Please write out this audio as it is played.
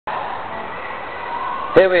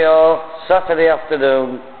Here we are, Saturday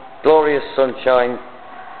afternoon, glorious sunshine,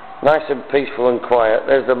 nice and peaceful and quiet.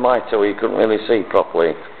 There's the mito you couldn't really see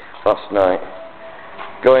properly last night.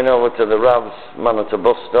 Going over to the Rav's Manata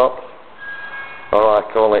bus stop, or I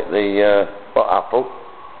call it the, what apple?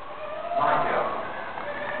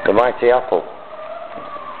 The mighty apple.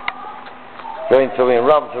 Going to in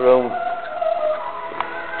Rav's room.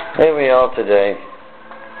 Here we are today,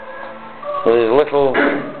 with his little...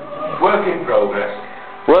 Work in progress.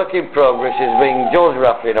 Work in progress is being George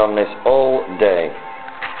rapping on this all day.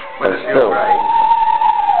 When it's still right.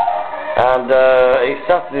 And it's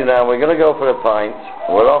Saturday now, we're going to go for a pint.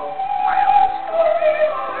 We're off.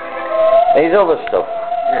 He's other stuff.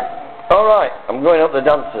 Yeah. Alright, I'm going up the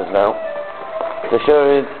dancers now. To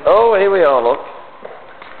show you. Oh, here we are, look.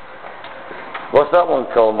 What's that one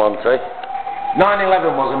called, Monty?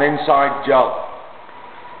 9/11 was an inside job.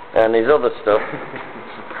 And his other stuff.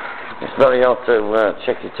 It's very hard to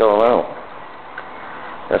check it all out.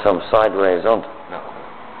 There's some sideways on. No.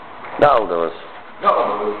 That'll do us.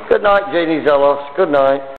 No. Good night, Jeannie Zelos. Good night.